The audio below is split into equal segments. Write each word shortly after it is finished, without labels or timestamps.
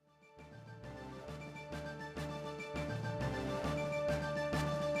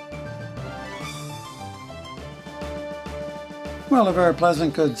Well, a very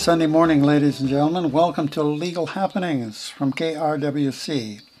pleasant good Sunday morning, ladies and gentlemen. Welcome to Legal Happenings from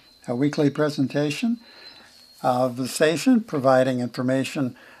KRWC, a weekly presentation of the station providing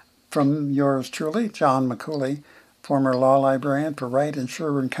information from yours truly, John McCooley, former law librarian for Wright and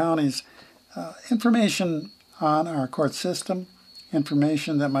Sherburne counties. Information on our court system,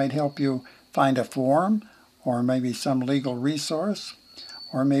 information that might help you find a form or maybe some legal resource,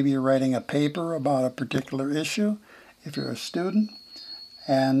 or maybe you're writing a paper about a particular issue if you're a student,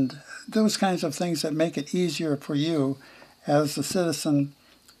 and those kinds of things that make it easier for you as a citizen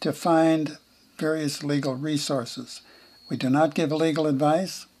to find various legal resources. We do not give legal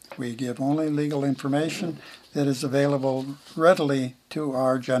advice. We give only legal information that is available readily to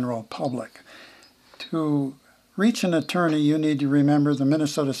our general public. To reach an attorney, you need to remember the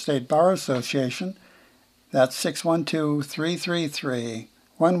Minnesota State Bar Association. That's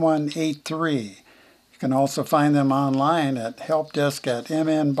 612-333-1183. You can also find them online at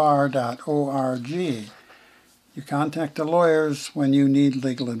helpdesk@mnbar.org. You contact the lawyers when you need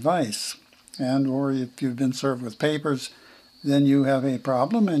legal advice, or if you've been served with papers, then you have a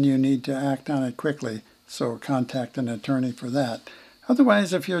problem and you need to act on it quickly, so contact an attorney for that.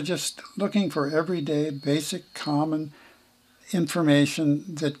 Otherwise, if you're just looking for everyday, basic, common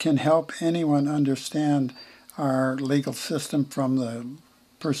information that can help anyone understand our legal system from the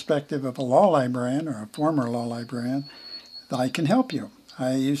perspective of a law librarian or a former law librarian, I can help you.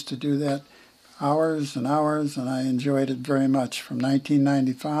 I used to do that hours and hours, and I enjoyed it very much from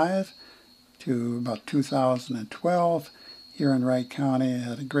 1995 to about 2012 here in Wright County. I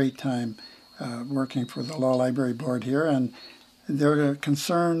had a great time working for the Law Library Board here, and their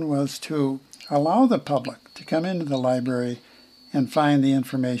concern was to allow the public to come into the library and find the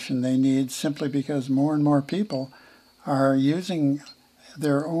information they need, simply because more and more people are using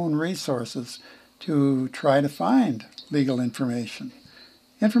their own resources to try to find legal information.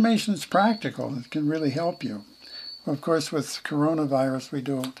 Information is practical. It can really help you. Of course, with coronavirus, we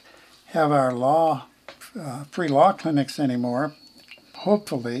don't have our free law clinics anymore.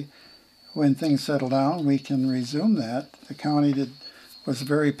 Hopefully, when things settle down, we can resume that. The county was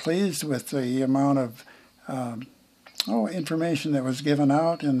very pleased with the amount of information that was given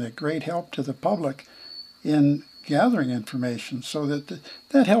out and the great help to the public in gathering information, so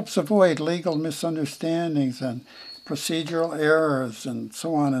that helps avoid legal misunderstandings and procedural errors and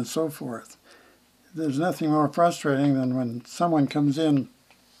so on and so forth. There's nothing more frustrating than when someone comes in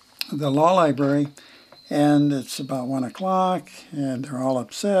the law library and it's about 1 o'clock and they're all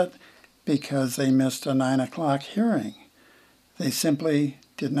upset because they missed a 9 o'clock hearing. They simply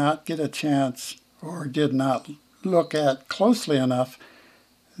did not get a chance or did not look at closely enough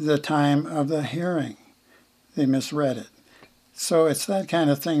the time of the hearing. They misread it. So it's that kind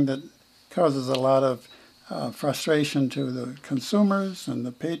of thing that causes a lot of frustration to the consumers and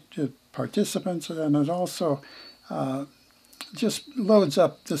the participants, and it also just loads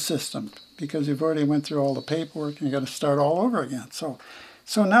up the system because you've already went through all the paperwork and you've got to start all over again. So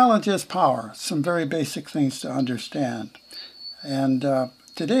knowledge is power, some very basic things to understand. And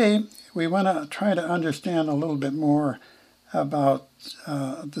today we want to try to understand a little bit more about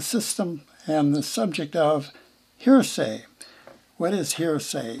the system and the subject of hearsay. What is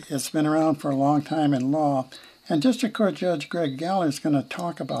hearsay? It's been around for a long time in law, and District Court Judge Greg Galler is going to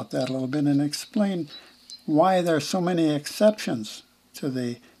talk about that a little bit and explain why there are so many exceptions to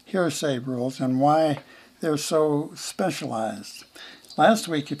the hearsay rules and why they're so specialized. Last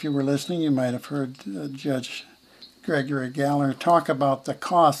week, if you were listening, you might have heard Judge Gregory Galler talk about the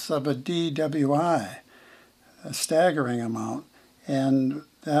costs of a DWI, a staggering amount, and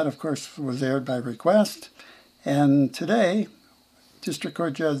that, of course, was aired by request. And today, District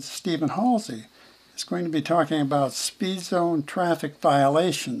Court Judge Stephen Halsey is going to be talking about speed zone traffic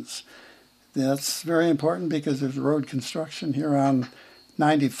violations. That's very important because there's road construction here on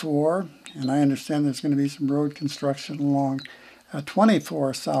 94, and I understand there's going to be some road construction along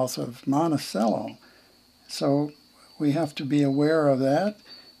 24 south of Monticello. So we have to be aware of that.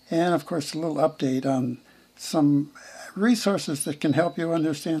 And, of course, a little update on some resources that can help you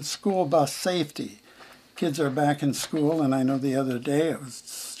understand school bus safety. Kids are back in school, and I know the other day it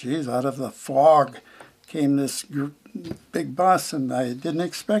was, out of the fog came this big bus, and I didn't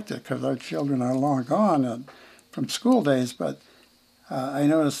expect it because our children are long gone from school days, but I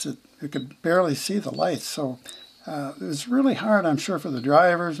noticed that you could barely see the lights. So it was really hard, I'm sure, for the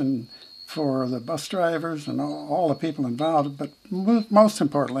drivers and for the bus drivers and all the people involved, but most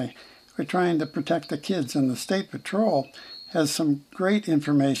importantly, we're trying to protect the kids, and the State Patrol has some great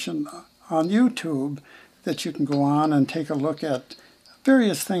information on YouTube that you can go on and take a look at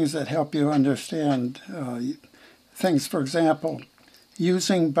various things that help you understand things, for example,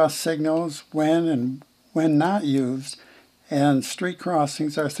 using bus signals when and when not used, and street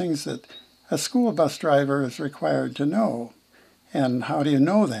crossings are things that a school bus driver is required to know. And how do you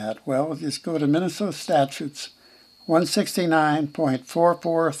know that? Well, just go to Minnesota Statutes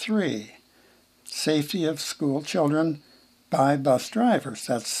 169.443, Safety of School Children by Bus Drivers.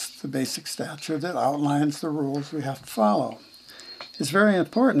 That's the basic statute that outlines the rules we have to follow. It's very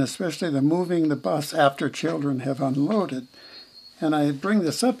important, especially the moving the bus after children have unloaded. And I bring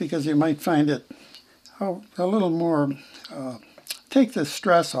this up because you might find it a little more, take the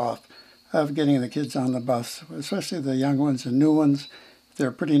stress off of getting the kids on the bus, especially the young ones and new ones.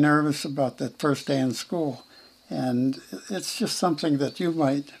 They're pretty nervous about that first day in school. And it's just something that you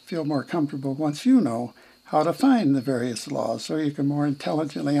might feel more comfortable once you know how to find the various laws so you can more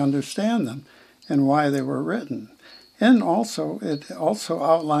intelligently understand them and why they were written. And also, it also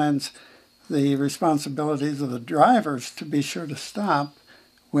outlines the responsibilities of the drivers to be sure to stop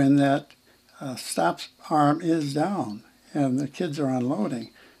when that stop arm is down and the kids are unloading.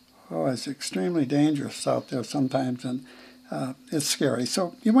 Oh, it's extremely dangerous out there sometimes, and it's scary.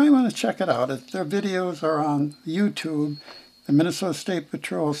 So you might want to check it out. Their videos are on YouTube, the Minnesota State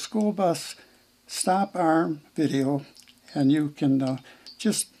Patrol School Bus Stop Arm video, and you can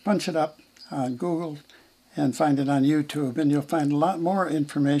just punch it up on Google and find it on YouTube, and you'll find a lot more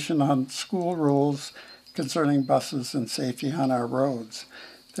information on school rules concerning buses and safety on our roads.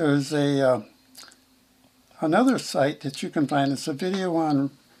 There's another site that you can find. It's a video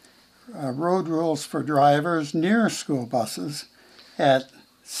on road rules for drivers near school buses at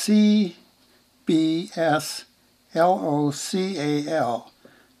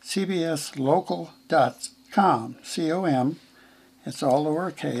cbslocal.com, C-O-M. It's all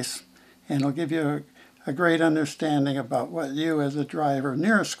lowercase, and it'll give you a great understanding about what you as a driver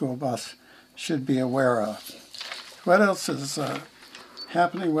near a school bus should be aware of. What else is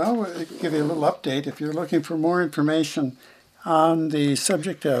happening? Well, we'll give you a little update. If you're looking for more information on the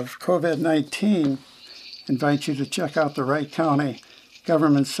subject of COVID-19, invite you to check out the Wright County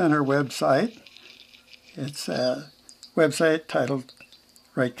Government Center website. It's a website titled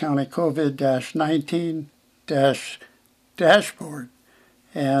Wright County COVID-19 Dashboard.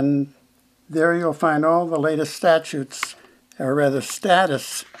 And there you'll find all the latest statutes, or rather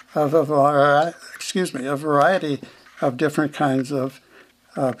status of a variety of different kinds of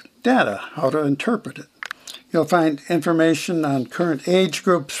data, how to interpret it. You'll find information on current age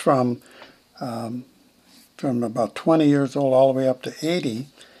groups from about 20 years old all the way up to 80,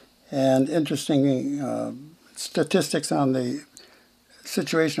 and interesting statistics on the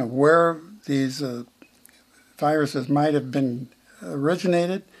situation of where these viruses might have been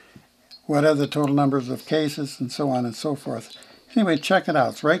originated, what are the total numbers of cases, and so on and so forth. Anyway, check it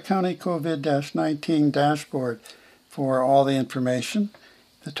out. It's Wright County COVID-19 Dashboard for all the information.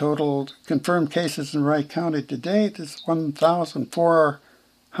 The total confirmed cases in Wright County to date is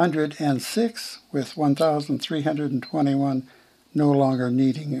 1,406, with 1,321 no longer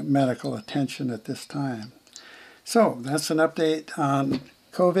needing medical attention at this time. So that's an update on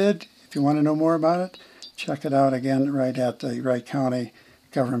COVID. If you want to know more about it, check it out again right at the Wright County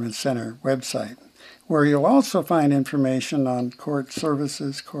Government Center website, where you'll also find information on court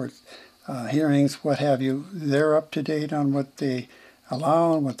services, court hearings, what have you. They're up to date on what they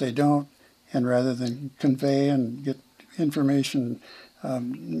allow and what they don't, and rather than convey and get information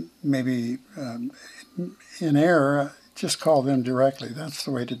maybe in error, just call them directly. That's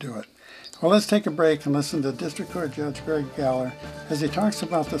the way to do it. Well, let's take a break and listen to District Court Judge Greg Galler as he talks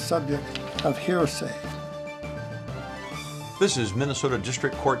about the subject of hearsay. This is Minnesota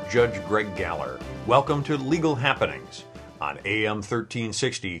District Court Judge Greg Galler. Welcome to Legal Happenings on AM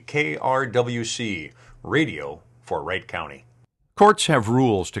 1360 KRWC, radio for Wright County. Courts have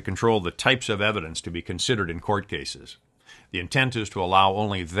rules to control the types of evidence to be considered in court cases. The intent is to allow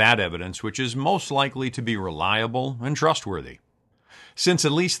only that evidence which is most likely to be reliable and trustworthy. Since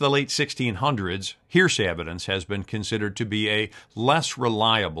at least the late 1600s, hearsay evidence has been considered to be a less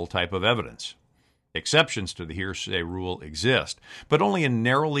reliable type of evidence. Exceptions to the hearsay rule exist, but only in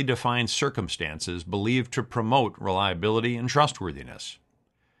narrowly defined circumstances believed to promote reliability and trustworthiness.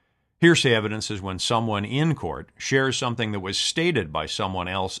 Hearsay evidence is when someone in court shares something that was stated by someone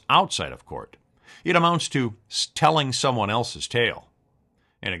else outside of court. It amounts to telling someone else's tale.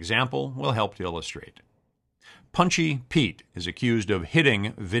 An example will help to illustrate. Punchy Pete is accused of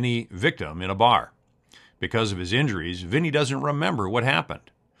hitting Vinnie Victim in a bar. Because of his injuries, Vinnie doesn't remember what happened.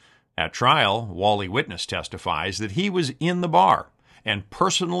 At trial, Wally Witness testifies that he was in the bar and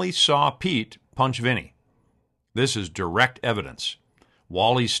personally saw Pete punch Vinnie. This is direct evidence.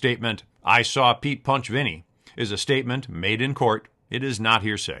 Wally's statement, "I saw Pete punch Vinnie," is a statement made in court. It is not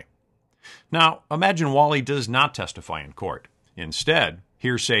hearsay. Now, imagine Wally does not testify in court. Instead,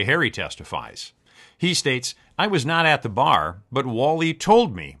 Hearsay Harry testifies. He states, "I was not at the bar, but Wally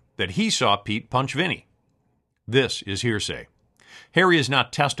told me that he saw Pete punch Vinny." This is hearsay. Harry is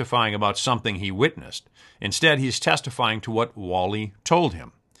not testifying about something he witnessed. Instead, he is testifying to what Wally told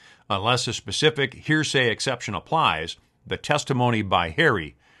him. Unless a specific hearsay exception applies, the testimony by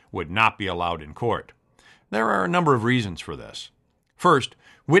Harry would not be allowed in court. There are a number of reasons for this. First,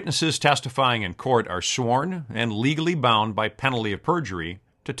 witnesses testifying in court are sworn and legally bound by penalty of perjury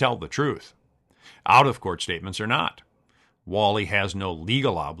to tell the truth. Out-of-court statements are not. Wally has no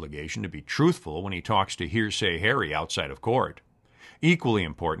legal obligation to be truthful when he talks to Hearsay Harry outside of court. Equally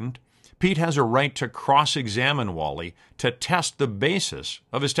important, Pete has a right to cross-examine Wally to test the basis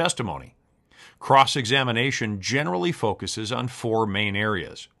of his testimony. Cross-examination generally focuses on four main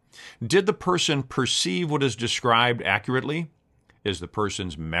areas. Did the person perceive what is described accurately? Is the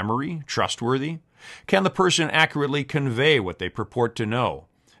person's memory trustworthy? Can the person accurately convey what they purport to know?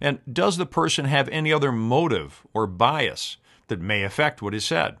 And does the person have any other motive or bias that may affect what is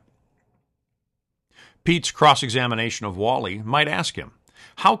said? Pete's cross-examination of Wally might ask him,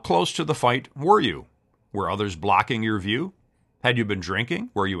 "How close to the fight were you? Were others blocking your view? Had you been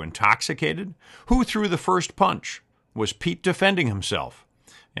drinking? Were you intoxicated? Who threw the first punch? Was Pete defending himself?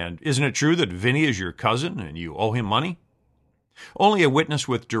 And isn't it true that Vinny is your cousin and you owe him money?" Only a witness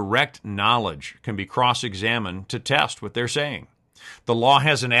with direct knowledge can be cross-examined to test what they're saying. The law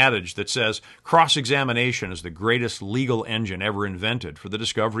has an adage that says cross-examination is the greatest legal engine ever invented for the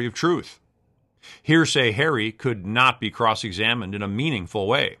discovery of truth. Hearsay Harry could not be cross-examined in a meaningful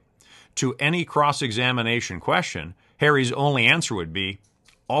way. To any cross-examination question, Harry's only answer would be,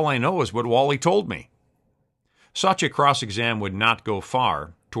 "All I know is what Wally told me." Such a cross-exam would not go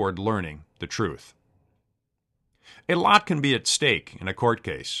far toward learning the truth. A lot can be at stake in a court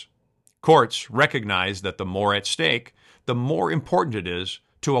case. Courts recognize that the more at stake, the more important it is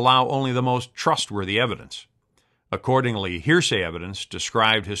to allow only the most trustworthy evidence. Accordingly, hearsay evidence,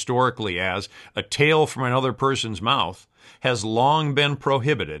 described historically as a tale from another person's mouth, has long been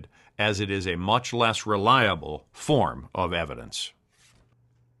prohibited as it is a much less reliable form of evidence.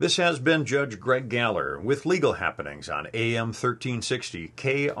 This has been Judge Greg Galler with Legal Happenings on AM 1360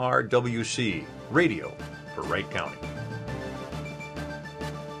 KRWC, radio for Wright County.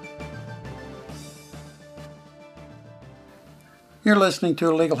 You're listening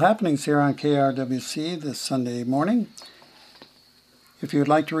to Legal Happenings here on KRWC this Sunday morning. If you'd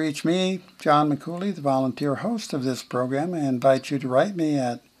like to reach me, John McCooley, the volunteer host of this program, I invite you to write me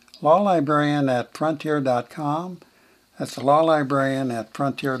at lawlibrarian@frontier.com. That's the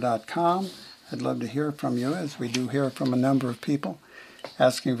lawlibrarian@frontier.com. I'd love to hear from you, as we do hear from a number of people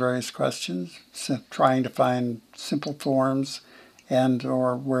asking various questions, trying to find simple forms and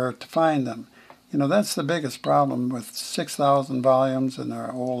or where to find them. You know, that's the biggest problem with 6,000 volumes in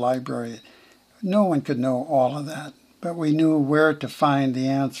our old library. No one could know all of that, but we knew where to find the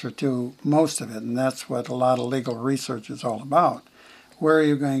answer to most of it, and that's what a lot of legal research is all about. Where are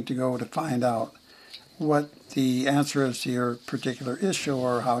you going to go to find out what the answer is to your particular issue,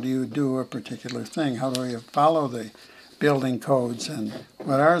 or how do you do a particular thing? How do you follow the building codes, and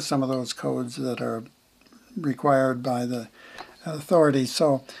what are some of those codes that are required by the authorities?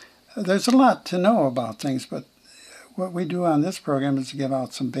 So there's a lot to know about things, but what we do on this program is to give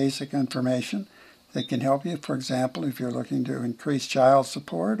out some basic information that can help you. For example, if you're looking to increase child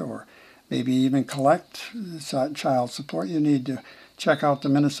support or maybe even collect child support, you need to check out the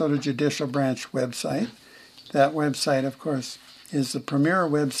Minnesota Judicial Branch website. That website, of course, is the premier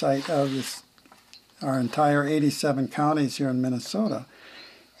website of our entire 87 counties here in Minnesota.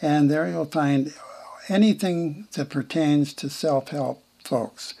 And there you'll find anything that pertains to self-help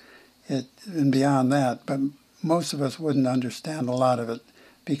folks. And beyond that, but most of us wouldn't understand a lot of it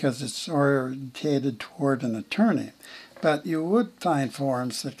because it's orientated toward an attorney. But you would find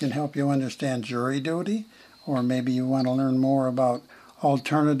forums that can help you understand jury duty, or maybe you want to learn more about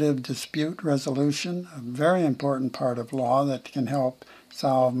alternative dispute resolution, a very important part of law that can help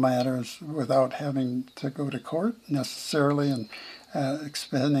solve matters without having to go to court necessarily and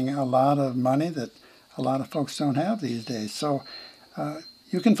expending a lot of money that a lot of folks don't have these days. So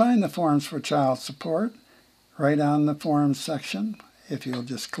you can find the forms for child support right on the forms section. If you'll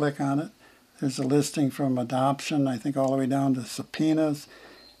just click on it, there's a listing from adoption, I think all the way down to subpoenas,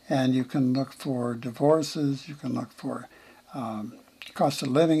 and you can look for divorces, you can look for cost of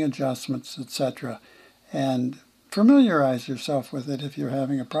living adjustments, etc. And familiarize yourself with it if you're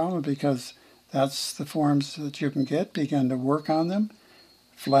having a problem, because that's the forms that you can get. Begin to work on them.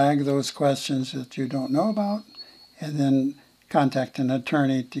 flag those questions that you don't know about, and then contact an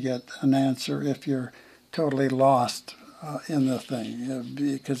attorney to get an answer if you're totally lost in the thing,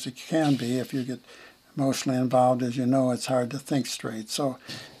 because it can be if you get emotionally involved. As you know, it's hard to think straight. So,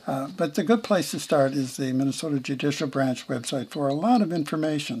 but the good place to start is the Minnesota Judicial Branch website for a lot of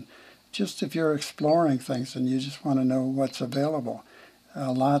information. Just if you're exploring things and you just want to know what's available,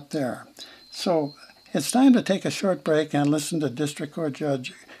 a lot there. So it's time to take a short break and listen to District Court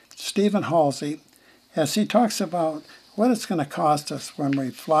Judge Stephen Halsey as he talks about what it's going to cost us when we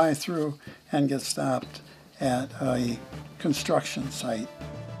fly through and get stopped at a construction site.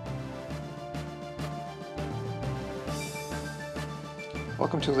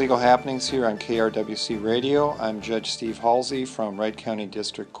 Welcome to Legal Happenings here on KRWC Radio. I'm Judge Steve Halsey from Wright County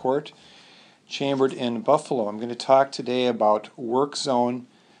District Court, chambered in Buffalo. I'm going to talk today about work zone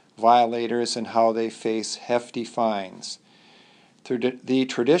violators and how they face hefty fines. The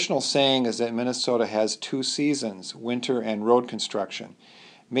traditional saying is that Minnesota has two seasons, winter and road construction.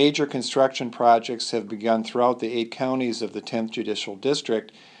 Major construction projects have begun throughout the 8 counties of the 10th Judicial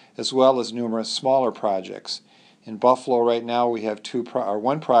District, as well as numerous smaller projects. In Buffalo right now we have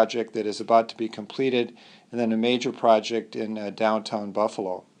one project that is about to be completed, and then a major project in downtown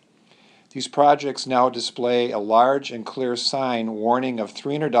Buffalo. These projects now display a large and clear sign warning of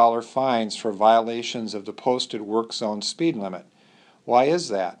 $300 fines for violations of the posted work zone speed limit. Why is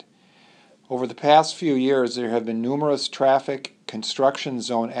that? Over the past few years there have been numerous traffic construction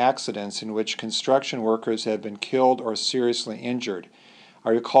zone accidents in which construction workers have been killed or seriously injured.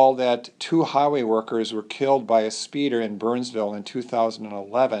 I recall that 2 highway workers were killed by a speeder in Burnsville in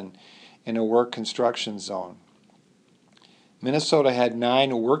 2011 in a work construction zone. Minnesota had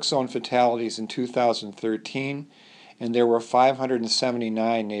 9 work zone fatalities in 2013, and there were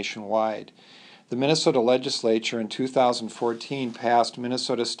 579 nationwide. The Minnesota legislature in 2014 passed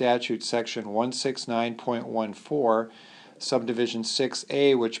Minnesota Statute Section 169.14, Subdivision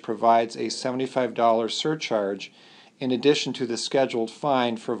 6A, which provides a $75 surcharge in addition to the scheduled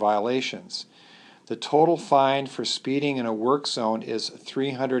fine for violations. The total fine for speeding in a work zone is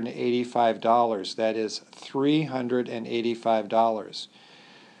 $385. That is $385.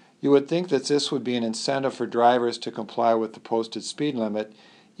 You would think that this would be an incentive for drivers to comply with the posted speed limit,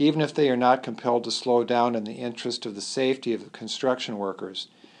 even if they are not compelled to slow down in the interest of the safety of the construction workers.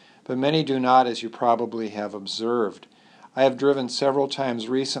 But many do not, as you probably have observed. I have driven several times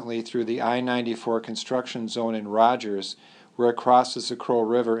recently through the I-94 construction zone in Rogers, where it crosses the Crow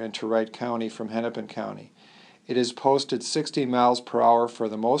River into Wright County from Hennepin County. It is posted 60 miles per hour for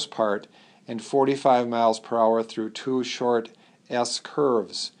the most part and 45 miles per hour through 2 short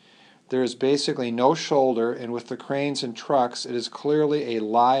S-curves. There is basically no shoulder, and with the cranes and trucks, it is clearly a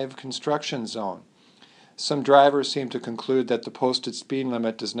live construction zone. Some drivers seem to conclude that the posted speed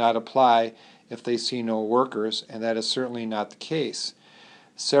limit does not apply if they see no workers, and that is certainly not the case.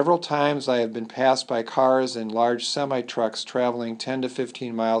 Several times I have been passed by cars and large semi-trucks traveling 10 to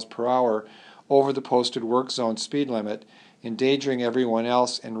 15 miles per hour over the posted work zone speed limit, endangering everyone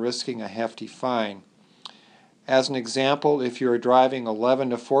else and risking a hefty fine. As an example, if you are driving 11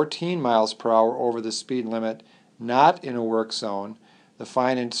 to 14 miles per hour over the speed limit not in a work zone, the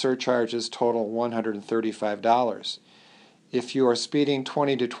fine and surcharges total $135. If you are speeding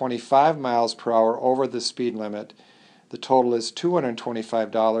 20 to 25 miles per hour over the speed limit, the total is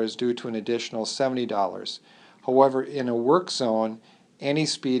 $225 due to an additional $70. However, in a work zone, any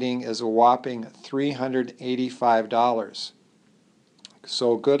speeding is a whopping $385.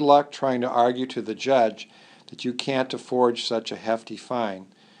 So good luck trying to argue to the judge that you can't afford such a hefty fine.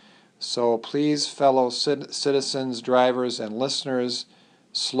 So please, fellow citizens, drivers, and listeners,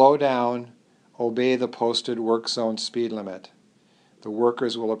 slow down, obey the posted work zone speed limit. The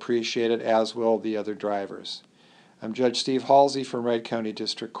workers will appreciate it, as will the other drivers. I'm Judge Steve Halsey from Wright County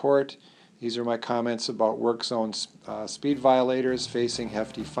District Court. These are my comments about work zone speed violators facing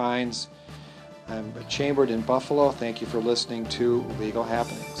hefty fines. I'm chambered in Buffalo. Thank you for listening to Legal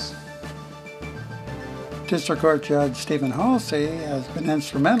Happenings. District Court Judge Stephen Halsey has been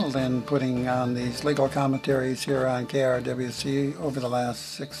instrumental in putting on these legal commentaries here on KRWC over the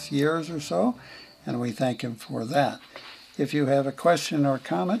last 6 years or so, and we thank him for that. If you have a question or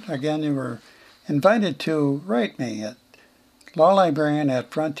comment, again, you are invited to write me at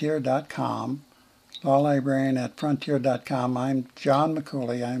lawlibrarian@frontier.com, lawlibrarian@frontier.com. I'm John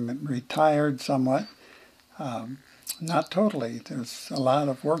McCooley. I'm retired somewhat. Not totally. There's a lot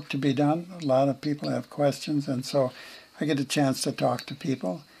of work to be done. A lot of people have questions, and so I get a chance to talk to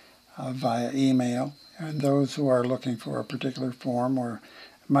people via email. And those who are looking for a particular form or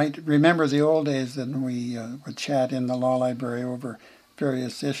might remember the old days that we would chat in the law library over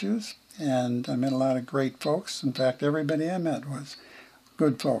various issues, and I met a lot of great folks. In fact, everybody I met was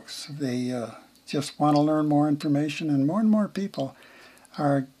good folks. They just want to learn more information, and more people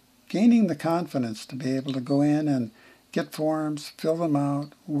are gaining the confidence to be able to go in and get forms, fill them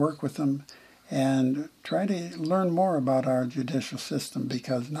out, work with them, and try to learn more about our judicial system,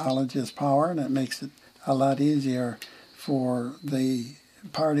 because knowledge is power, and it makes it a lot easier for the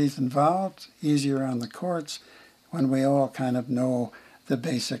parties involved, easier on the courts, when we all kind of know the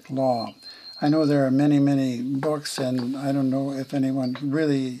basic law. I know there are many books, and I don't know if anyone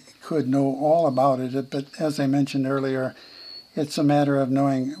really could know all about it, but as I mentioned earlier, it's a matter of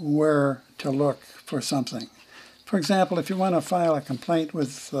knowing where to look for something. For example, if you want to file a complaint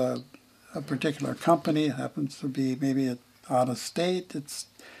with a particular company, it happens to be maybe out of state,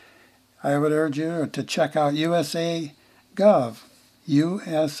 I would urge you to check out USA Gov.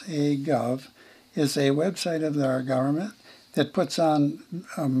 USA Gov is a website of our government that puts on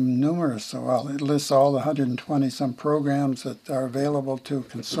numerous, well, it lists all the 120 some programs that are available to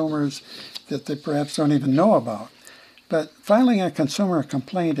consumers that they perhaps don't even know about. But filing a consumer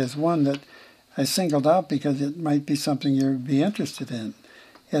complaint is one that I singled out because it might be something you'd be interested in.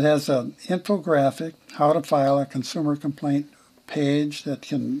 It has an infographic, how to file a consumer complaint page that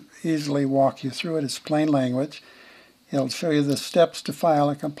can easily walk you through it. It's plain language. It'll show you the steps to file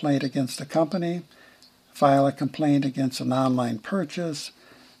a complaint against a company, file a complaint against an online purchase,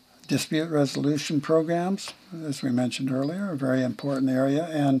 dispute resolution programs, as we mentioned earlier, a very important area,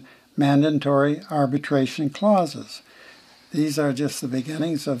 and mandatory arbitration clauses. These are just the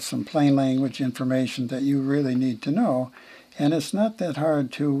beginnings of some plain language information that you really need to know, and it's not that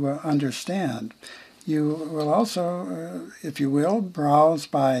hard to understand. You will also, if you will, browse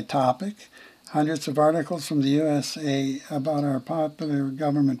by topic. Hundreds of articles from the USA about our popular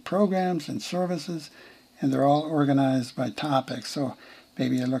government programs and services, and they're all organized by topic. So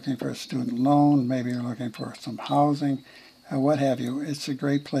maybe you're looking for a student loan, maybe you're looking for some housing, what have you. It's a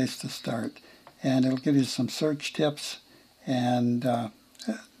great place to start, and it'll give you some search tips, and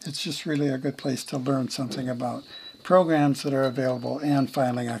it's just really a good place to learn something about programs that are available and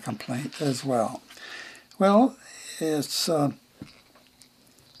filing a complaint as well. Well, it's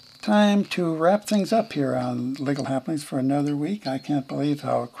time to wrap things up here on Legal Happenings for another week. I can't believe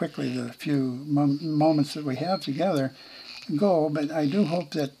how quickly the few moments that we have together go, but I do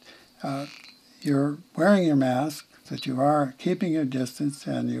hope that you're wearing your mask, that you are keeping your distance,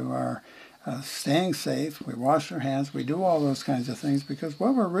 and you are staying safe. We wash our hands. We do all those kinds of things, because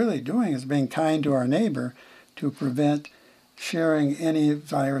what we're really doing is being kind to our neighbor to prevent sharing any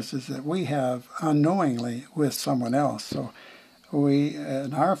viruses that we have unknowingly with someone else. So we,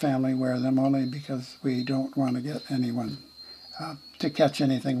 in our family, wear them only because we don't want to get anyone to catch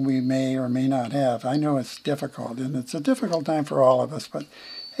anything we may or may not have. I know it's difficult, and it's a difficult time for all of us, but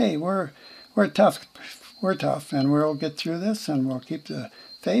hey, we're tough. We're tough, and we'll get through this, and we'll keep the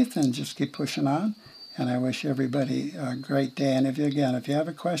faith and just keep pushing on. And I wish everybody a great day. And if you have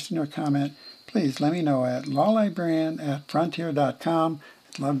a question or comment, please let me know at lawlibrarian@frontier.com.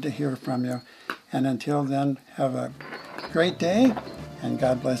 I'd love to hear from you. And until then, have a great day, and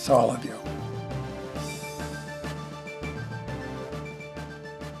God bless all of you.